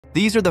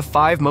These are the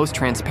 5 most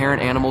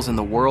transparent animals in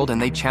the world, and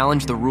they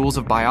challenge the rules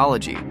of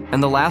biology.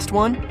 And the last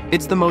one?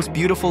 It's the most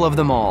beautiful of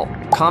them all.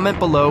 Comment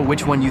below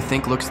which one you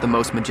think looks the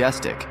most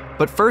majestic.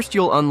 But first,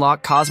 you'll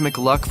unlock cosmic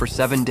luck for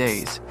 7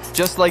 days.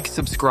 Just like,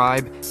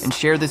 subscribe, and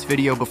share this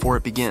video before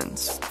it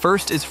begins.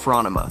 First is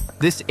Phronima.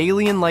 This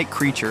alien-like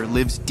creature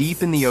lives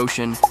deep in the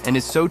ocean and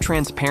is so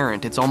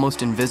transparent it's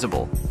almost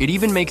invisible. It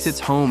even makes its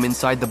home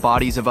inside the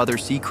bodies of other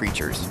sea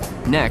creatures.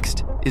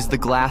 Next is the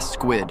glass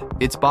squid.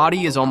 Its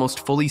body is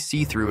almost fully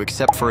see-through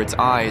except for its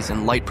eyes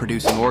and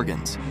light-producing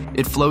organs.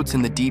 It floats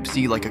in the deep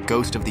sea like a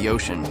ghost of the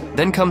ocean.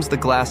 Then comes the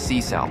glass sea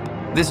salp.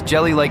 This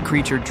jelly-like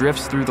creature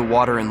drifts through the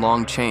water in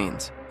long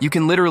chains. You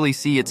can literally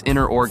see its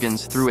inner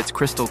organs through its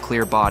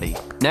crystal-clear body.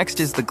 Next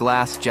is the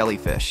glass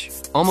jellyfish.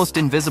 Almost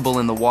invisible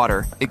in the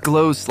water, it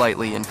glows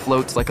slightly and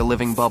floats like a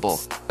living bubble.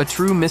 A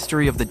true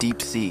mystery of the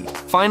deep sea.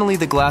 Finally,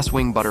 the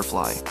glasswing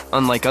butterfly.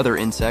 Unlike other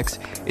insects,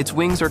 its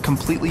wings are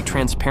completely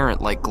transparent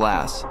like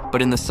glass,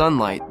 but in the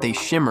sunlight, they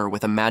shimmer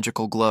with a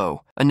magical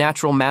glow. A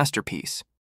natural masterpiece.